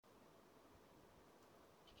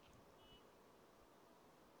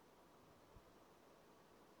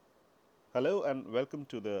Hello and welcome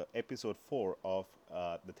to the episode 4 of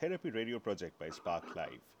the Therapy Radio Project by Spark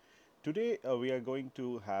Live. Today we are going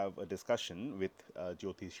to have a discussion with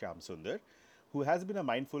Jyoti Shyamsundar, who has been a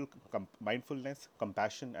mindfulness,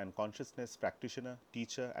 compassion, and consciousness practitioner,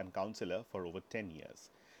 teacher, and counselor for over 10 years.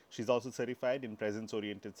 She's also certified in presence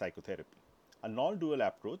oriented psychotherapy, a non dual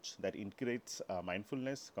approach that integrates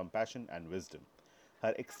mindfulness, compassion, and wisdom.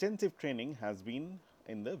 Her extensive training has been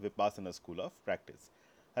in the Vipassana School of Practice.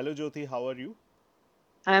 Hello, Jyoti, how are you?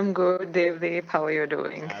 I'm good, Dev. How are you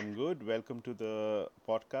doing? I'm good. Welcome to the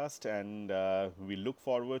podcast, and we look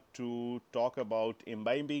forward to talk about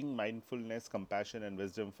imbibing mindfulness, compassion, and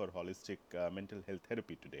wisdom for holistic mental health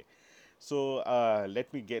therapy today. So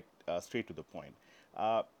let me get straight to the point.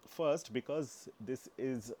 First, because this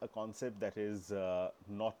is a concept that is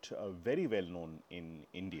not very well known in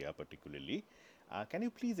India, particularly, can you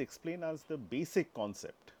please explain us the basic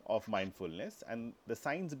concept of mindfulness and the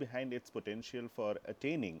science behind its potential for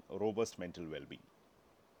attaining robust mental well-being?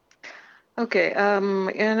 Okay,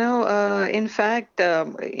 in fact,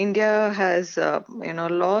 India has,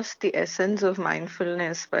 lost the essence of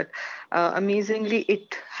mindfulness, but amazingly,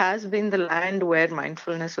 it has been the land where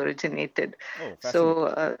mindfulness originated. Oh, So,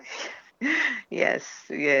 fascinating. yes.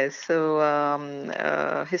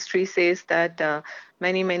 So, history says that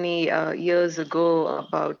many years ago,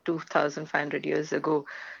 about 2,500 years ago,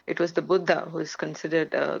 it was the Buddha who is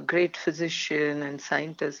considered a great physician and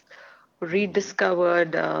scientist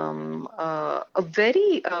rediscovered a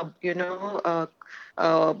very,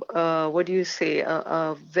 what do you say,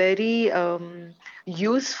 a very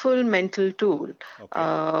useful mental tool Okay.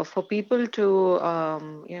 for people to,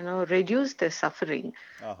 reduce their suffering.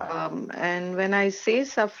 Uh-huh. And when I say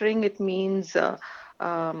suffering, it means our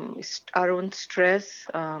own stress,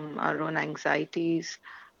 our own anxieties,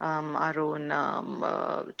 our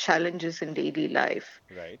own challenges in daily life,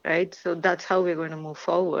 Right. right? So that's how we're going to move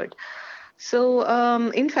forward. So,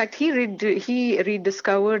 in fact, he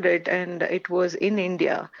rediscovered it, and it was in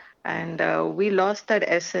India, and we lost that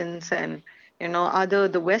essence, and other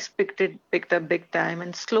the West picked up big time,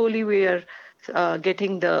 and slowly we are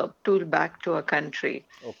getting the tool back to our country.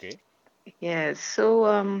 Okay. Yes.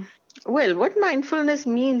 So, well, what mindfulness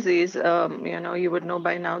means is, you would know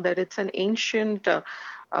by now that it's an ancient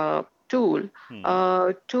tool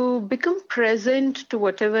to become present to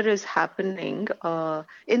whatever is happening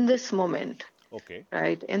in this moment, Okay.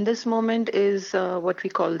 right? In this moment is what we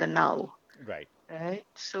call the now, Right. right?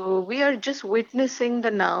 So we are just witnessing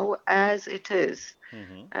the now as it is.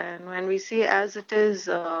 And when we say as it is,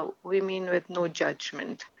 we mean with no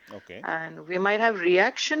judgment. Okay. And we might have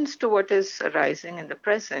reactions to what is arising in the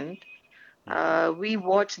present. We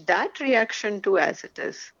watch that reaction to as it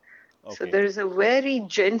is. So Okay. there is a very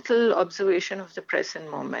gentle observation of the present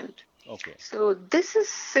moment. Okay. So this is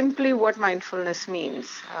simply what mindfulness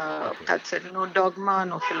means. Okay. That's it. No dogma,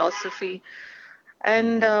 no philosophy.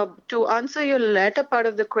 And to answer your latter part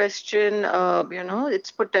of the question,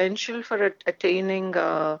 its potential for attaining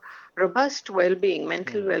robust well-being,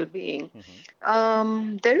 mental well-being.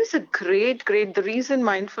 There is a the reason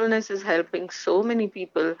mindfulness is helping so many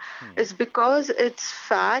people is because it's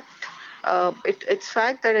fact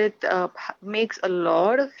that it makes a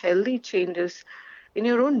lot of healthy changes in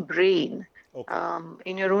your own brain, Okay.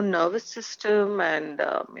 in your own nervous system, and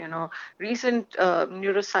recent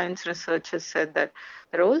neuroscience research has said that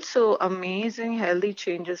there are also amazing healthy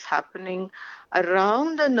changes happening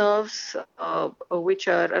around the nerves, which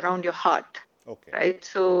are around your heart, Okay. right?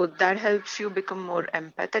 So that helps you become more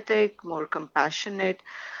empathetic, more compassionate,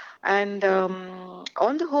 and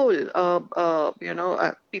on the whole,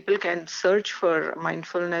 people can search for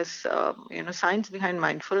mindfulness, science behind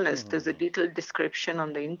mindfulness. There's a detailed description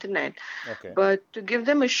on the internet. Okay. But to give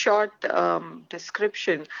them a short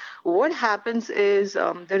description, what happens is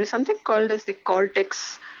there is something called as the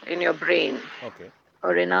cortex in your brain Okay.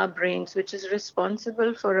 or in our brains, which is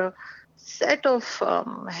responsible for a set of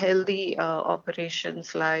healthy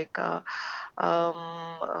operations like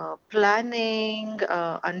planning,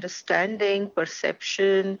 understanding,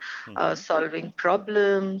 perception, solving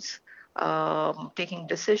problems, taking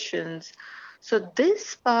decisions. So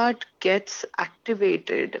this part gets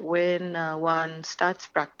activated when one starts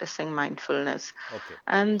practicing mindfulness, Okay.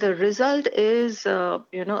 and the result is, a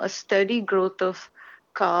steady growth of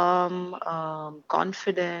calm,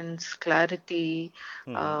 confidence, clarity,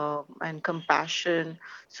 and compassion.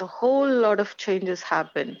 So a whole lot of changes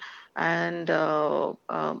happen, and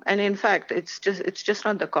in fact, it's just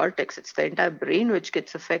not the cortex; it's the entire brain which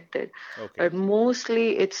gets affected. Okay. But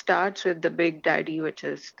mostly, it starts with the big daddy, which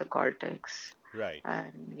is the cortex. Right.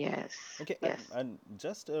 And yes, Okay. yes. And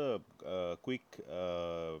just a quick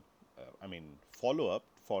follow up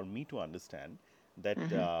for me to understand that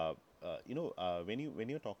Hmm. when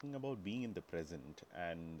you're talking about being in the present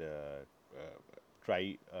and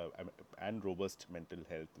try and robust mental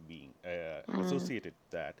health being Mm, associated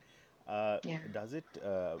with that. Uh, yeah. does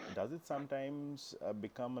it sometimes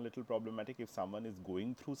become a little problematic if someone is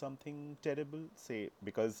going through something terrible, say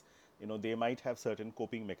because they might have certain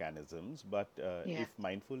coping mechanisms, but Yeah. if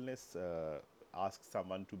mindfulness asks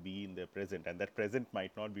someone to be in their present, and that present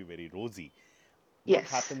might not be very rosy, what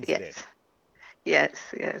Yes. happens then? Yes.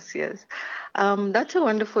 Yes. Yes. Yes. That's a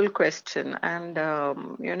wonderful question, and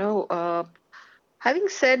having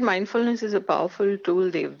said mindfulness is a powerful tool,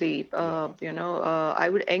 Devdeep, Yeah. I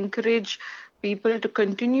would encourage people to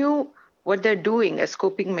continue what they're doing as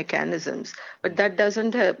coping mechanisms, but that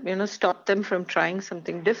doesn't stop them from trying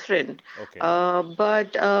something different. Okay.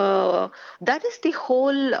 But that is the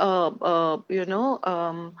whole,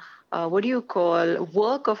 what do you call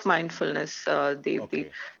work of mindfulness, Devdeep.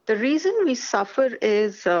 Okay. The reason we suffer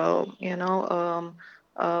is,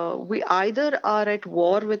 we either are at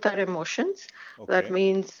war with our emotions. That Okay.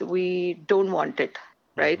 means we don't want it,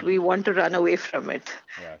 right? We want to run away from it,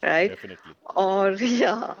 Yeah. right? Definitely. Or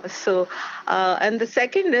yeah, so and the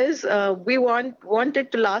second is we want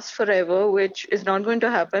it to last forever, which is not going to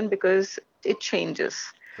happen because it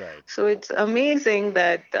changes. Right. So it's amazing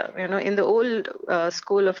that in the old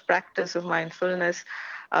school of practice of mindfulness,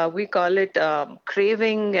 we call it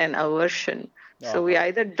craving and aversion. So we Uh-huh.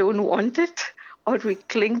 either don't want it or we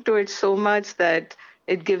cling to it so much that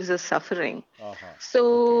it gives us suffering. Uh-huh.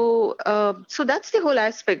 Okay. So that's the whole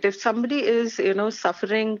aspect. If somebody is,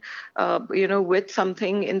 suffering, with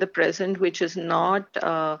something in the present which is not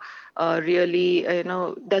really,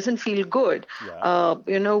 doesn't feel good, Yeah.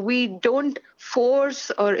 we don't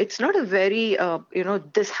force, or it's not a very,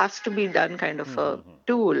 this has to be done kind of a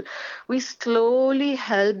tool. We slowly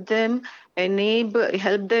help them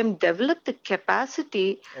develop the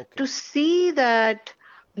capacity Okay. to see that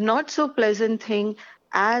not so pleasant thing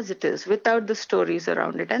as it is without the stories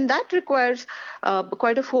around it, and that requires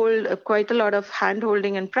quite a lot of hand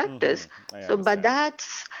holding and practice. I So but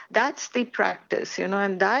understand. that's the practice,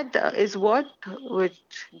 and that is what which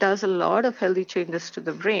does a lot of healthy changes to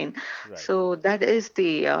the brain. Right. So that is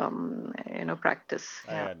the practice.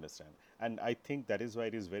 I Yeah. understand. And I think that is why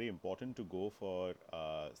it is very important to go for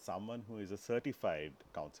someone who is a certified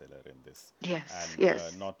counselor in this, Yes. and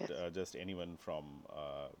Yes. not Yes. just anyone from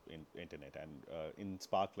internet. And in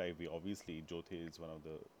Spark Live, we obviously Jyoti is one of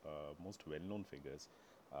the most well-known figures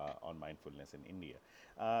on mindfulness in India.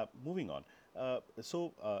 Moving on.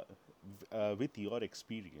 With your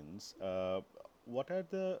experience, what are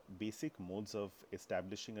the basic modes of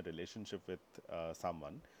establishing a relationship with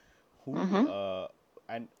someone who Mm-hmm.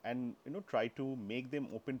 and try to make them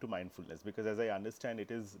open to mindfulness, because as I understand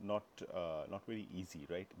it is not very easy,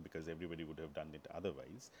 right? Because everybody would have done it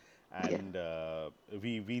otherwise, Yeah. and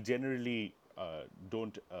we generally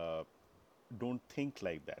don't think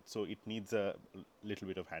like that, so it needs a little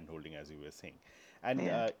bit of hand holding, as you were saying. And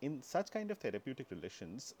Yeah. in such kind of therapeutic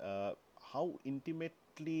relations, how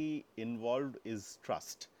intimately involved is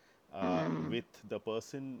trust Mm. with the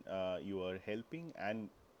person you are helping, and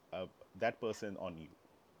uh, that person on you?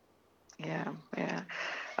 Yeah, yeah.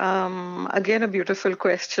 Again, a beautiful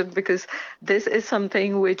question, because this is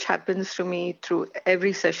something which happens to me through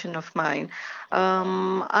every session of mine.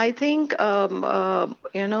 Uh-huh. I think,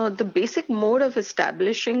 the basic mode of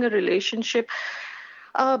establishing a relationship,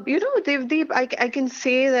 Devdeep, I can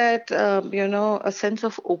say that, a sense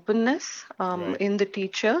of openness Right. in the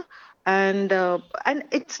teacher. And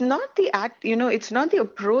it's not the act, it's not the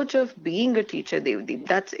approach of being a teacher, Devdeep.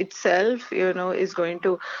 That's itself, is going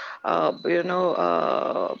to,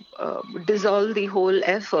 dissolve the whole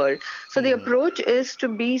effort. So the approach is to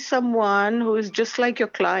be someone who is just like your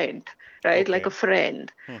client, right? Like a Okay.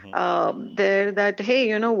 friend. There that, hey,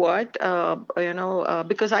 you know what,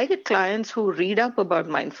 because I get clients who read up about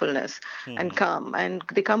mindfulness and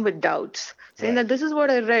they come with doubts, saying Right. that this is what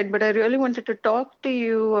I read, but I really wanted to talk to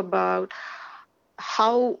you about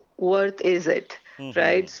how worth is it,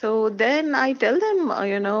 right? So then I tell them,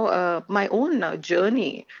 my own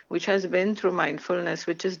journey, which has been through mindfulness,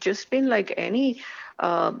 which has just been like any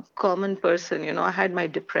common person. I had my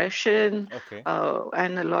depression, Okay.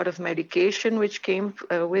 and a lot of medication which came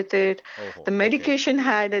with it. Oh, The okay. medication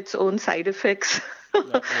had its own side effects.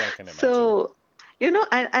 Yeah, I can imagine. So,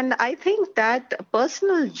 and I think that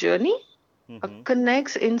personal journey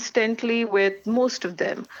connects instantly with most of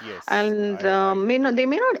them, Yes, and I agree. they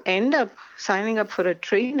may not end up signing up for a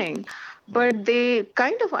training, but they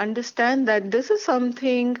kind of understand that this is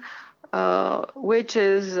something which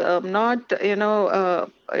is not,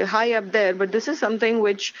 high up there, but this is something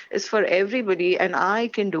which is for everybody, and I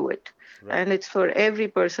can do it, Right. and it's for every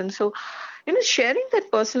person. So, sharing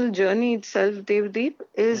that personal journey itself, Devdeep,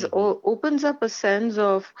 is Mm-hmm. opens up a sense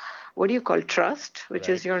of what do you call trust, which Right.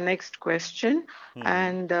 is your next question.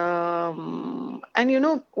 Mm-hmm. And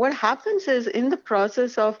what happens is, in the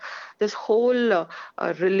process of this whole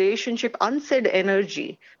relationship, unsaid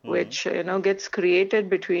energy, Mm-hmm. which gets created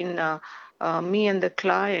between me and the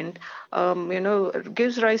client,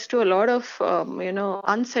 gives rise to a lot of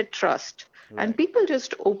unsaid trust, and Right. people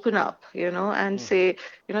just open up, and Mm-hmm. say,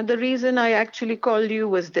 the reason I actually called you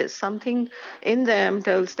was this. Something in them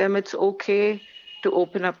tells them it's okay to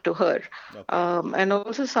open up to her. Okay. And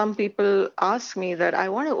also, some people ask me that I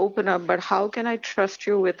want to open up, but how can I trust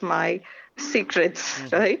you with my secrets, Mm-hmm.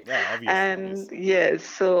 right? Yeah, obviously, And obviously. yes,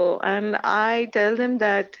 so, and I tell them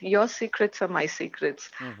that your secrets are my secrets.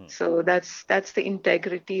 Mm-hmm. So that's the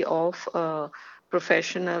integrity of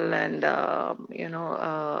professional, and a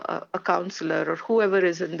counselor or whoever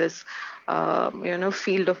is in this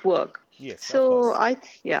field of work. Yes, of So course.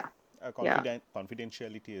 yeah, yeah,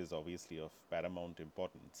 Confidentiality is obviously of paramount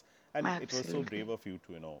importance, and it was so brave absolutely. of you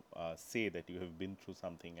to say that you have been through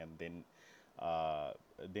something and uh,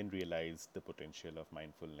 then realize the potential of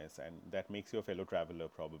mindfulness, and that makes you a fellow traveler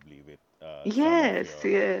probably with some of Yes, your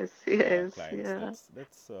yes, yes, clients. yeah.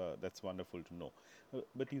 That's wonderful to know.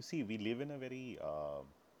 But you see, we live in a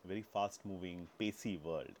very fast-moving, pacey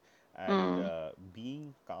world, and Mm,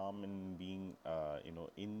 being calm and being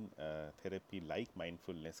in therapy like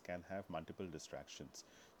mindfulness can have multiple distractions.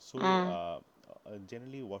 So, mm.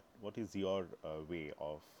 generally, what is your way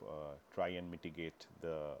of try and mitigate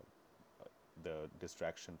the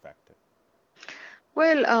distraction factor?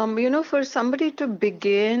 Well, for somebody to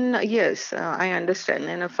begin, yes, I understand.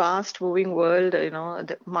 In a fast-moving world,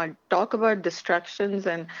 talk about distractions,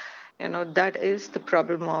 and that is the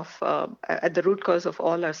problem of at the root cause of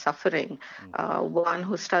all our suffering. Mm-hmm. One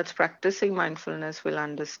who starts practicing mindfulness will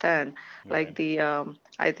understand. Like Right.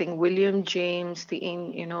 I think William James,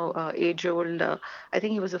 age-old. I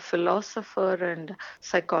think he was a philosopher and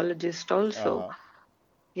psychologist Uh also. huh.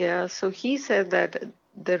 Yeah, so he said that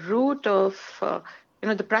the root of,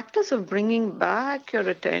 the practice of bringing back your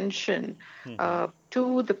attention Mm-hmm.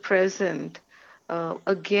 to the present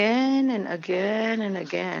again and again and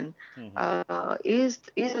again Mm-hmm. is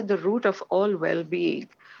at the root of all well-being.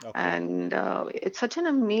 Okay. And it's such an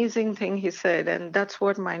amazing thing, he said, and that's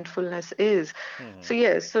what mindfulness is. Mm-hmm. So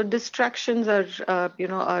yes, so distractions are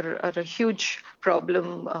a huge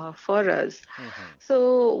problem for us. Mm-hmm.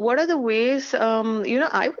 So, what are the ways?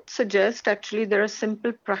 I would suggest actually there are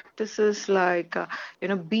simple practices like,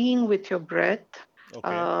 being with your breath,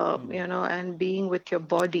 Okay. Mm-hmm. and being with your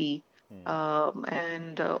body.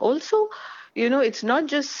 And also, it's not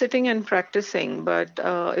just sitting and practicing, but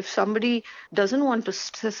if somebody doesn't want to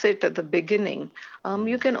sit at the beginning,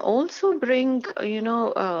 you Mm-hmm. can also bring,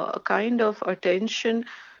 a kind of attention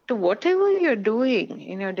to whatever you're doing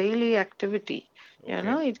in your daily activity.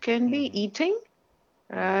 Okay. It can be Mm-hmm. eating,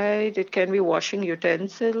 Mm-hmm. right? It can be washing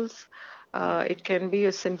utensils. It can be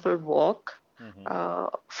a simple walk Mm-hmm.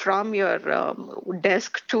 from your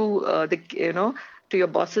desk to to your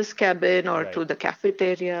boss's cabin or Right. to the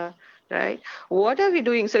cafeteria, right? What are we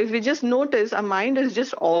doing? So if we just notice, our mind is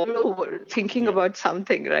just all over thinking Yeah. about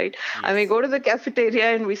something, right? And we Yes. go to the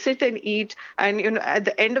cafeteria and we sit and eat, and at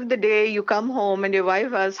the end of the day, you come home and your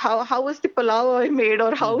wife asks, "How was the palau I made,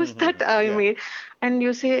 or how was that I Yeah. made?" And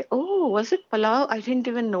you say, "Oh, was it palau? I didn't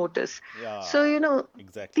even notice." So, Yeah.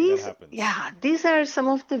 Exactly. That these, happens. yeah, these are some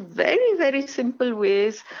of the very, very simple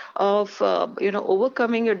ways of,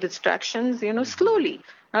 overcoming your distractions, Mm-hmm. slowly,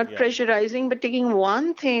 not Yeah. pressurizing, but taking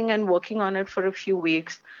one thing and working on it for a few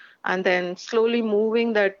weeks, and then slowly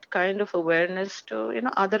moving that kind of awareness to,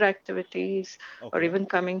 other activities, or Okay. even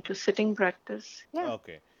coming to sitting practice. Yeah.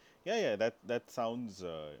 Okay. Yeah. Yeah. That sounds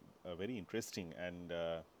very interesting, and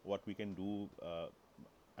what we can do.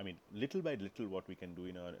 I mean, little by little, what we can do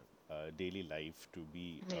in our daily life to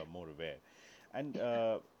be Yeah. more aware, and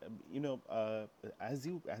as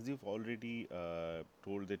you've already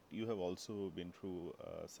told that you have also been through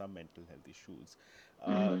some mental health issues.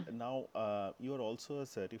 Hmm. Now you are also a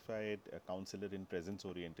certified counselor in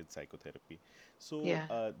presence-oriented psychotherapy. So Yeah.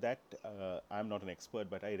 that I'm not an expert,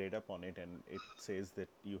 but I read up on it, and it says that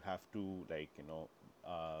you have to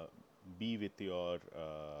uh, be with your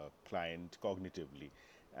client cognitively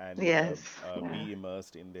and Yes. Yeah. be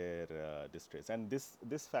immersed in their distress. And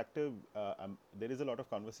this factor, there is a lot of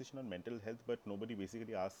conversation on mental health, but nobody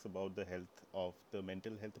basically asks about the health of the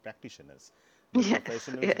mental health practitioners. the Yes,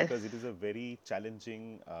 professionals, yes, because it is a very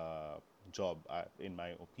challenging job, in my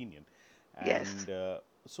opinion. yes. And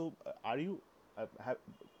are you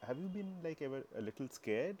have you been like ever a little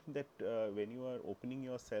scared that when you are opening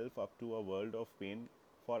yourself up to a world of pain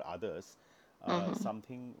for others, Hmm.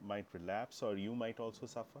 something might relapse or you might also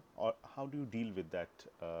suffer? Or how do you deal with that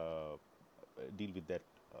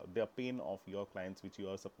the pain of your clients, which you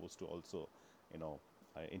are supposed to also, you know,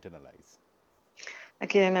 internalize?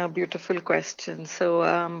 Again, a beautiful question.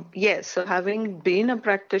 So, yes, so having been a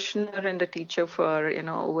practitioner and a teacher for,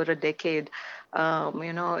 over a decade,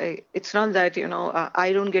 it's not that,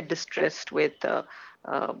 I don't get distressed with the,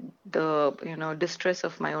 distress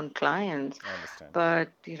of my own clients, I understand. but,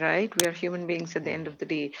 right, we are human beings at the end of the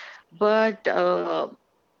day. But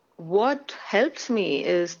what helps me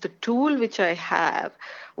is the tool which I have,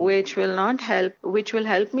 which will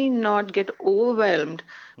help me not get overwhelmed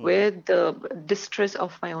with the distress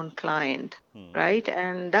of my own client, right?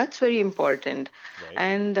 And that's very important. Right.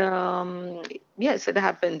 And yes, it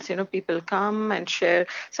happens. People come and share.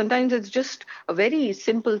 Sometimes it's just a very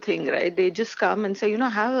simple thing, right? They just come and say, I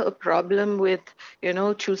have a problem with,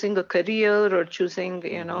 choosing a career or choosing,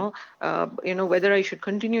 whether I should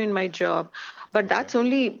continue in my job. But Okay. that's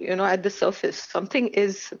only, at the surface. Something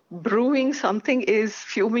is brewing, something is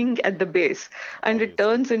fuming at the base, and it Obviously.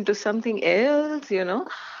 turns into something else,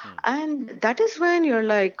 and that is when you're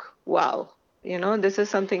like, wow, this is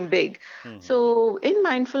something big. So in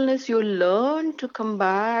mindfulness, you learn to come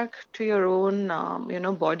back to your own,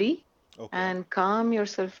 body Okay. and calm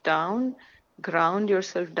yourself down, ground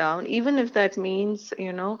yourself down, even if that means,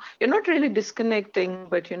 you're not really disconnecting,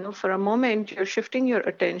 but, for a moment, you're shifting your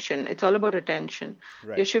attention. It's all about attention.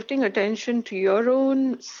 You're Right. shifting attention to your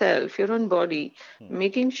own self, your own body,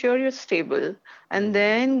 making sure you're stable, and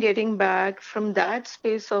then getting back from that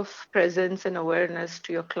space of presence and awareness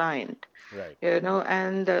to your client, Right. and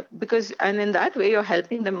and in that way you're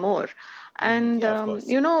helping them more. And Yeah, of course.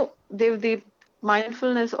 the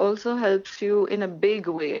mindfulness also helps you in a big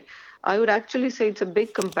way. I would actually say it's a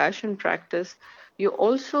big compassion practice. You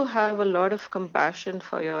also have a lot of compassion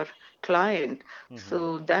for your client,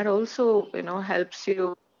 so that also helps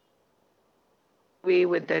you away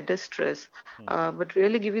with their distress, but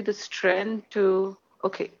really give you the strength to,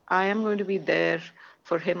 okay, I am going to be there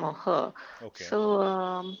for him or her. Okay.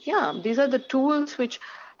 So, yeah, these are the tools which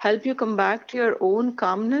help you come back to your own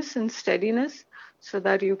calmness and steadiness so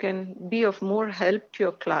that you can be of more help to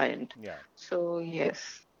your client. Yeah. So,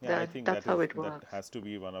 yes, Yeah, I think that's how it that works. has to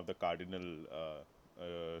be one of the cardinal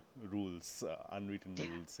rules, unwritten Yeah,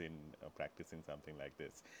 rules in practicing something like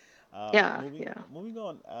this. yeah, yeah, Moving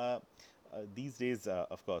on. These days,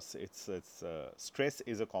 of course, it's stress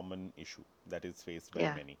is a common issue that is faced by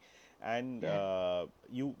yeah, many, and yeah,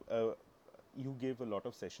 you gave a lot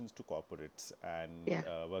of sessions to corporates and yeah,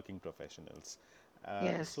 working professionals.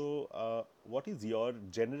 yes. What is your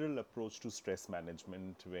general approach to stress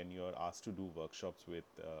management when you're asked to do workshops with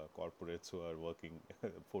corporates who are working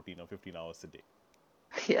 14 or 15 hours a day?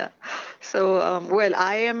 Yeah. So, well,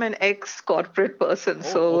 I am an ex-corporate person, Oh,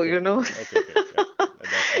 so, okay. Okay, okay. Yeah.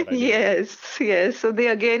 That's what I didn't know. yes, yes. So they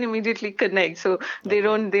again immediately connect. So Okay.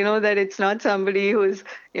 they know that it's not somebody who's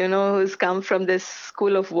come from this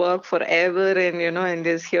school of work forever and, and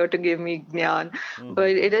is here to give me jnana. But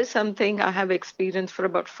it is something I have experienced for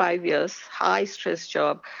about 5 years, high stress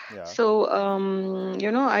job. Yeah. So,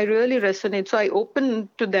 I really resonate. So I open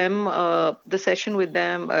to them the session with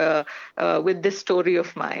them with this story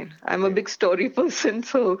of mine. I'm a Okay. big story person,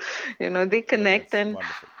 so they No, connect, that's and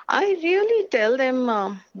wonderful. I really tell them,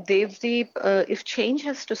 Devdeep, if change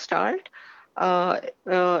has to start,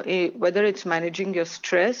 whether it's managing your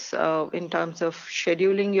stress in terms of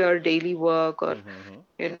scheduling your daily work, or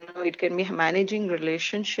it can be managing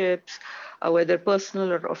relationships, whether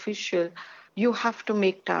personal or official, you have to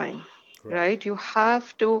make time, Right. right? You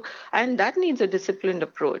have to, and that needs a disciplined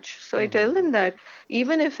approach. So I tell them that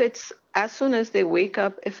even if it's as soon as they wake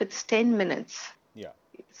up, if it's 10 minutes Yeah.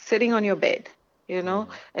 sitting on your bed,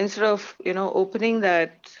 instead of, opening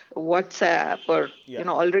that WhatsApp, or, Yeah.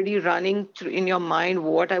 already running through in your mind,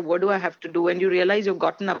 what do I have to do? And you realize you've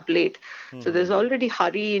gotten up late. So there's already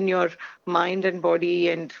hurry in your mind and body,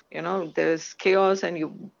 and, there's chaos,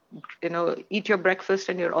 and eat your breakfast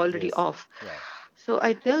and you're already Yes. off. Yeah. So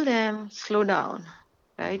I tell them, slow down,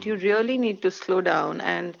 right? You really need to slow down,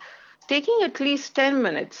 and taking at least 10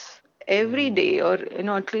 minutes every day, or,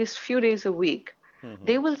 at least few days a week,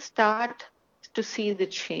 they will start to see the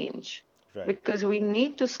change, Right. because we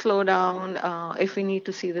need to slow down if we need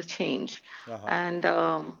to see the change. Uh huh. And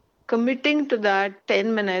committing to that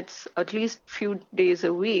 10 minutes, at least few days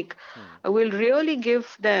a week, Hmm. will really give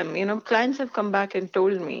them, clients have come back and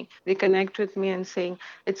told me, they connect with me and saying,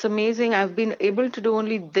 it's amazing. I've been able to do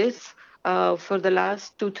only this for the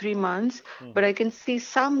last 2, 3 months, but Hmm. I can see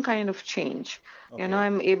some kind of change. Okay.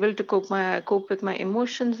 I'm able to cope with my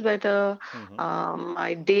emotions better. Hmm.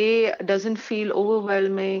 My day doesn't feel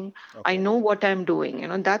overwhelming. I Okay. know what I'm doing.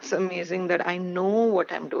 That's amazing that I know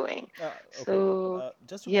what I'm doing. Okay. So,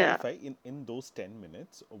 Just to yeah. clarify, in those 10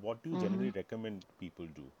 minutes, what do you generally hmm recommend people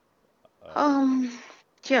do? Uh, Um,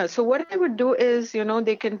 yeah, so what I would do is,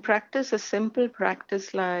 they can practice a simple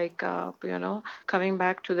practice like, coming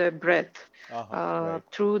back to their breath right.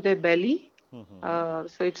 through their belly. Mm-hmm.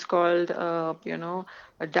 So it's called,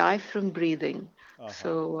 a diaphragm breathing.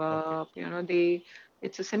 So, Okay.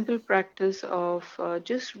 it's a simple practice of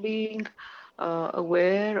just being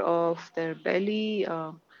aware of their belly,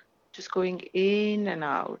 just going in and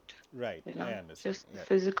out, Right. I understand. just the Yeah.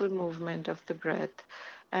 physical movement of the breath.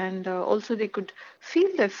 And also, they could feel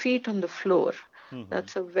their feet on the floor. Mm-hmm.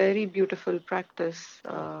 That's a very beautiful practice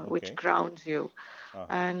Oh, which okay. grounds you. Uh-huh.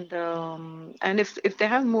 And if they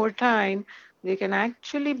have more time, they can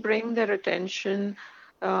actually bring their attention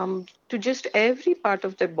to just every part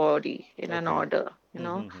of their body in an Okay. order,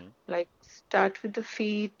 Mm-hmm. like start with the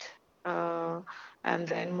feet, uh, and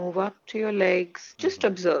then move up to your legs, just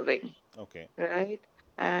Mm-hmm. observing, Okay. right?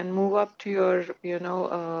 And move up to your,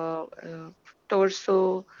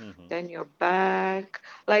 torso, Mm-hmm. then your back,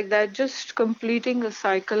 like that, just completing the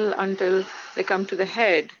cycle until they come to the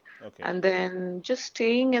head. Okay. And then just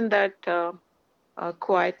staying in that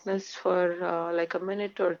quietness for like a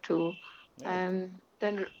minute or two, Yeah. and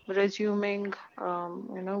then resuming,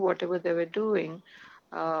 whatever they were doing,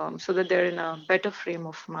 so that they're in a better frame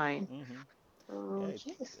of mind. Mm-hmm. Yeah. So,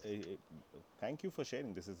 yes. Thank you for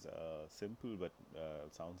sharing. This is simple, but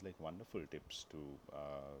sounds like wonderful tips to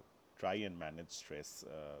try and manage stress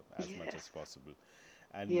as much as Yes. possible.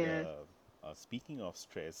 And Yes. speaking of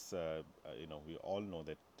stress, we all know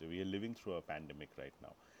that we are living through a pandemic right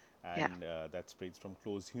now, Yeah. and that spreads from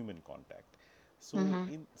close human contact. So, hmm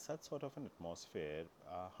in such sort of an atmosphere,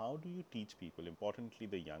 how do you teach people, importantly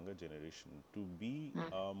the younger generation, to be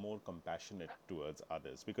more compassionate towards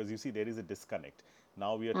others? Because you see, there is a disconnect.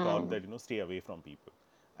 Now we are taught Mm. that stay away from people,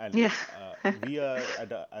 and Yeah. we are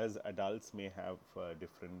as adults may have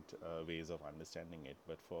different ways of understanding it,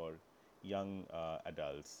 but for young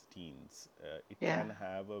adults, teens, it Yeah. can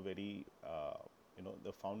have a very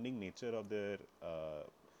the founding nature of their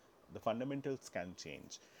the fundamentals can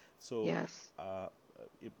change. So, Yes.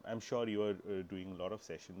 I'm sure you are doing a lot of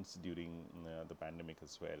sessions during the pandemic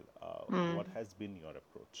as well. What Mm. has been your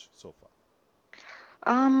approach so far?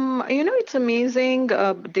 It's amazing,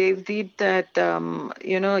 Devdeep, that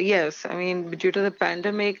yes, I mean, due to the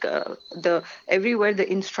pandemic, the everywhere the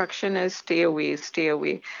instruction is stay away, stay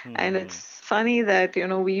away, and it's funny that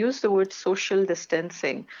we use the word social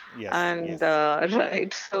distancing, Yes, and yes.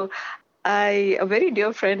 right. So a very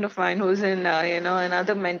dear friend of mine who's in,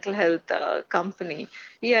 another mental health company,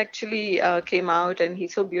 he actually came out and he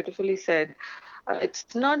so beautifully said, it's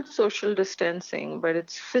not social distancing, but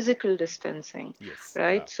it's physical distancing, Yes.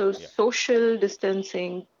 right? So Yeah. social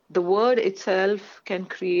distancing, the word itself can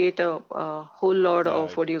create a whole lot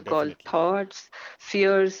of what do you call Definitely. thoughts,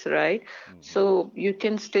 fears, right? So you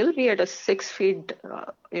can still be at a 6 feet,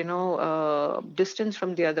 distance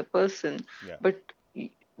from the other person, Yeah. but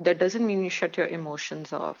that doesn't mean you shut your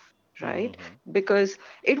emotions off, right? Mm-hmm. Because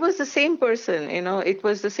it was the same person, it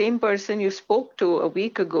was the same person you spoke to a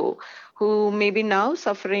week ago, who may be now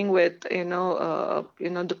suffering with,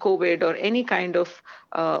 the COVID or any kind of,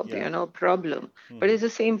 Yeah. problem, but Mm-hmm. it's the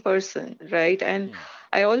same person, right? And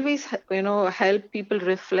I always, help people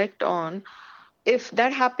reflect on, if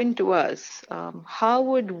that happened to us, how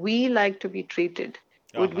would we like to be treated?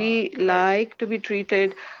 Would Aha. we Right. like to be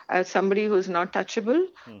treated as somebody who's not touchable,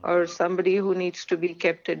 or somebody who needs to be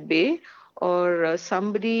kept at bay, or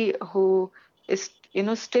somebody who is,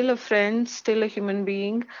 still a friend, still a human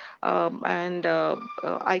being, and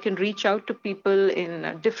I can reach out to people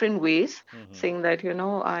in different ways, saying that,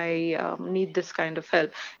 I need this kind of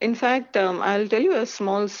help. In fact, I'll tell you a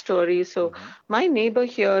small story. So, my neighbor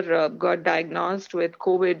here got diagnosed with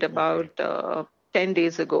COVID Okay. about 10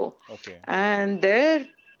 days ago. Okay. Okay. And there,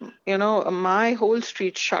 my whole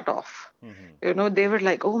street shut off. They were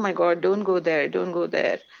like, oh my God, don't go there, don't go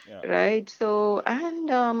there. Yeah. Right. So,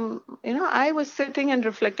 and, I was sitting and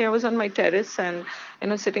reflecting. I was on my terrace and,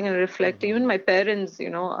 sitting and reflecting. Even my parents,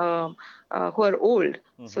 who are old.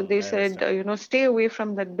 So they I said, understand. stay away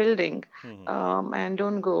from that building and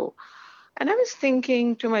don't go. And I was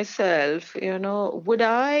thinking to myself, would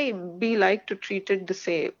I be like to treated the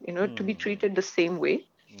same, to be Mm-hmm. treated the same way?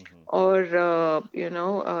 Mm-hmm.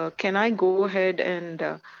 Or can I go ahead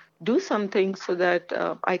and do something so that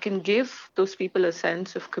I can give those people a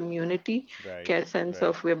sense of community, Right. care, sense Right.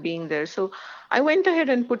 of we're being there. So I went ahead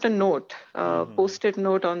and put a note, Mm-hmm. post-it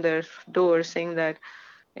note on their door saying that,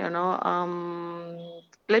 you know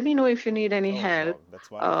let me know if you need any Oh, help. wow.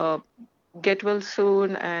 That's wonderful. uh, get well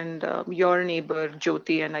soon, and your neighbor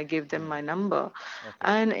Jyoti, and I gave them Hmm. my number. Okay.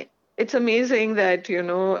 And it's amazing that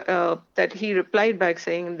that he replied back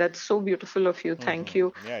saying, that's so beautiful of you, thank you,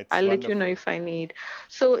 Mm-hmm. Yeah, it's I'll let you know wonderful. if I need.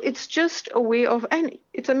 So it's just a way of, and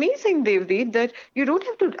it's amazing, Devdeep, that you don't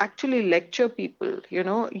have to actually lecture people.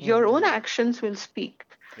 Your own Mm-hmm. actions will speak.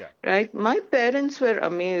 Yeah. Right. My parents were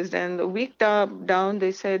amazed, and a week down,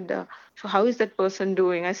 they said, "So how is that person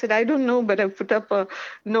doing?" I said, "I don't know, but I put up a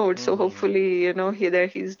note, so Mm-hmm. hopefully,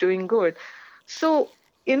 he's doing good." So,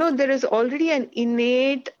 there is already an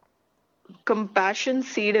innate compassion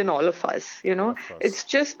seed in all of us. Of course. It's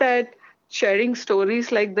just that sharing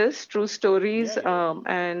stories like this, true stories, Yeah, yeah.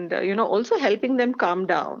 and also helping them calm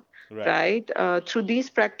down, Right. right? Through these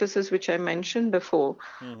practices which I mentioned before,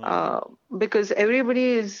 Mm-hmm. uh, because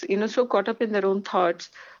everybody is so caught up in their own thoughts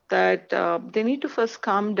that they need to first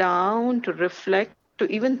calm down, to reflect, to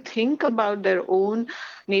even think about their own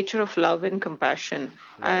nature of love and compassion.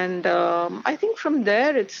 Right. And I think from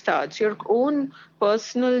there it starts. Your own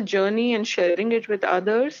personal journey and sharing it with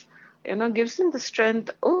others, gives them the strength.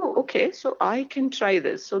 Oh, okay, so I can try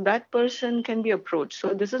this. So that person can be approached.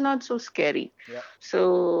 So this is not so scary. Yeah.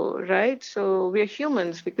 So, right. So we are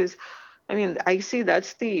humans, because I mean, I see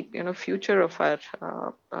that's the future of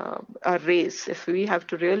our race. If we have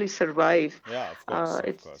to really survive, Yeah, of course. Of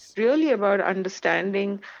it's course. really about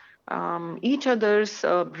understanding each other's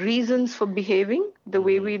reasons for behaving the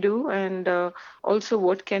way Mm-hmm. we do, and also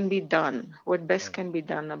what can be done, what best Oh, can be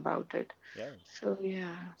done about it. yeah. So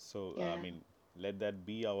yeah, So, I yeah. mean, let that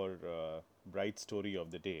be our bright story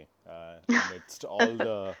of the day amidst all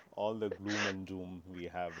the gloom and doom we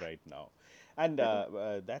have right now, and that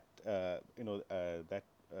that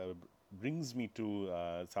brings me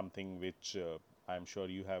to something which I'm sure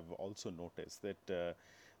you have also noticed that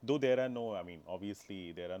though there are no, I mean,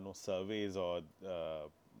 obviously there are no surveys or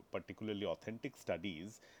particularly authentic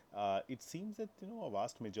studies, it seems that a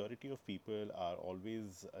vast majority of people are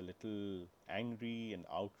always a little angry and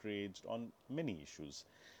outraged on many issues,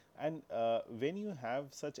 and when you have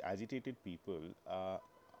such agitated people,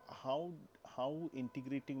 how how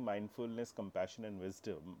integrating mindfulness, compassion, and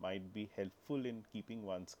wisdom might be helpful in keeping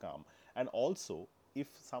one's calm, and also if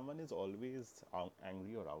someone is always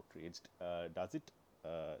angry or outraged, does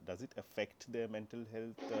it affect their mental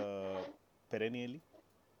health perennially?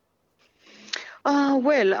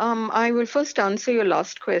 Well, I will first answer your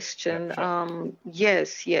last Yeah, question. sure.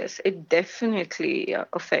 Yes, yes, it definitely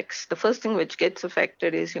affects. The first thing which gets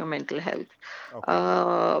affected is your mental health. Okay.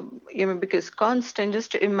 Uh, because constant,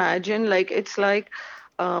 just to imagine, like it's like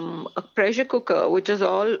a pressure cooker, which is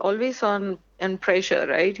always on pressure,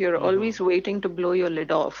 right? You're Mm-hmm. always waiting to blow your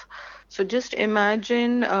lid off. So just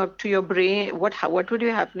imagine to your brain, what would be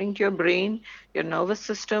happening to your brain, your nervous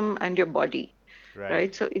system, and your body, Right.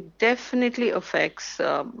 right? So it definitely affects,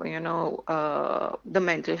 the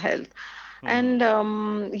mental health. Mm-hmm.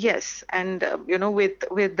 And yes, and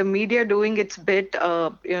with the media doing its bit,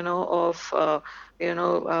 of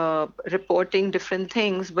reporting different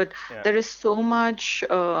things, but Yeah. there is so much,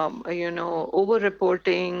 over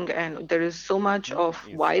reporting, and there is so much of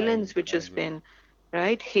Yes, violence which I has agree. been,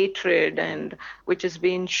 right, hatred, and which has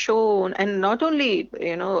been shown, and not only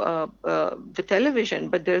the television,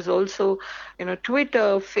 but there's also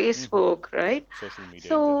Twitter, Facebook, right? Social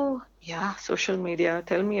media in general. So yeah, social media,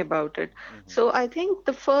 tell me about it. So I think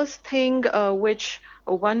the first thing which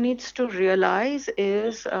one needs to realize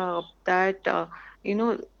is that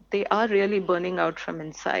they are really burning out from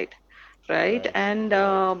inside, right? Right. And Right.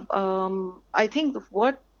 I think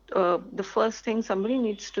what the first thing somebody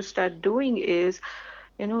needs to start doing is,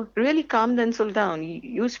 really calm themselves down.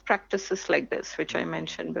 Use practices like this, which I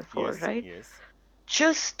mentioned before, Yes. right? Yes.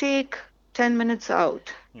 Just take 10 minutes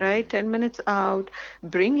out, right? 10 minutes out.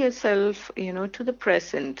 Bring yourself, to the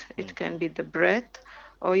present. It can be the breath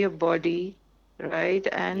or your body, right? Yeah.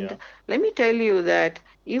 And let me tell you that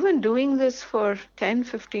even doing this for 10,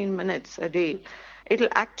 15 minutes a day, it'll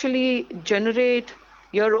actually generate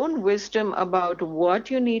your own wisdom about what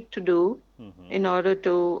you need to do in order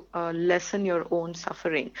to lessen your own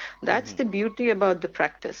suffering. That's the beauty about the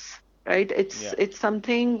practice, right? it's Yeah. it's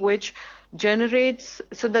something which generates,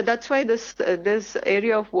 so that's why this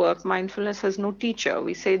area of work, mindfulness, has no teacher.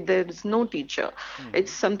 We say there is no teacher.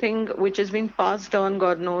 It's Mm-hmm. something which has been passed on,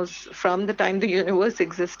 God knows, from the time the universe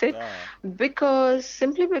existed, Ah, because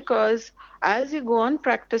simply because as you go on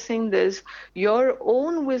practicing this, your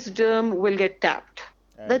own wisdom will get tapped.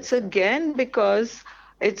 I That's understand. again because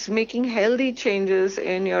it's making healthy changes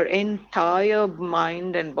in your entire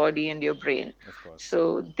mind and body and your brain. Of course.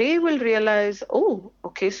 So they will realize, oh,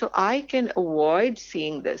 okay, so I can avoid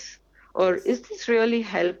seeing this. Or Yes. is this really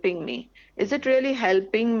helping me? Is it Mm-hmm. really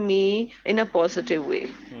helping me in a positive way?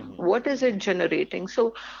 Mm-hmm. What is it generating?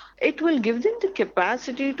 So it will give them the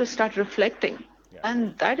capacity to start reflecting. Yeah.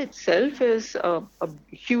 And that itself is a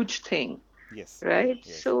huge thing, Yes. right?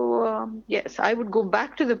 Yes. So, yes, I would go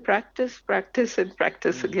back to the practice, practice, and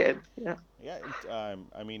practice Mm-hmm. again. Yeah. Yeah,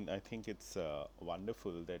 I mean, I think it's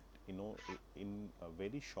wonderful that, in a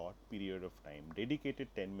very short period of time, dedicated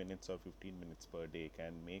 10 minutes or 15 minutes per day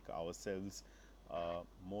can make ourselves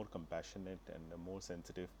more compassionate and a more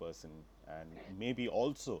sensitive person, and maybe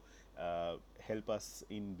also help us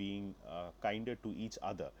in being kinder to each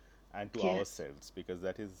other and to Yes. ourselves, because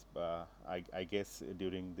that is, I guess,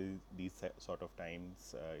 during these sort of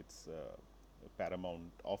times, it's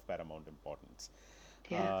paramount importance.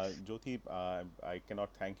 Yes. Jyoti, I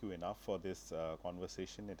cannot thank you enough for this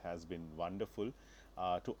conversation. It has been wonderful.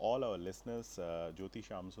 To all our listeners, Jyoti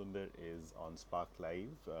Shamsundar is on Spark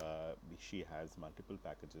Live. She has multiple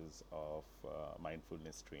packages of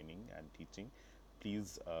mindfulness training and teaching.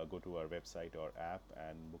 Please go to our website or app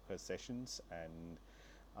and book her sessions. And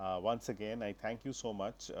once again, I thank you so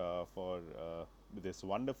much for this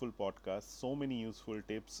wonderful podcast. So many useful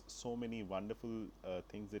tips, so many wonderful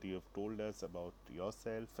things that you have told us about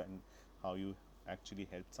yourself and how you actually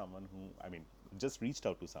helped someone who, I mean, just reached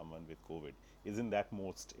out to someone with COVID. Isn't that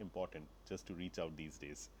most important, just to reach out these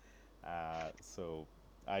days? So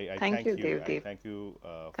I Thank you, thank you. I Devdeep. thank you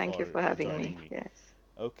Thank you for for having joining me. me. Yes.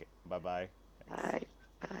 Okay, bye bye. Thanks. Bye.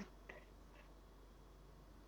 Bye.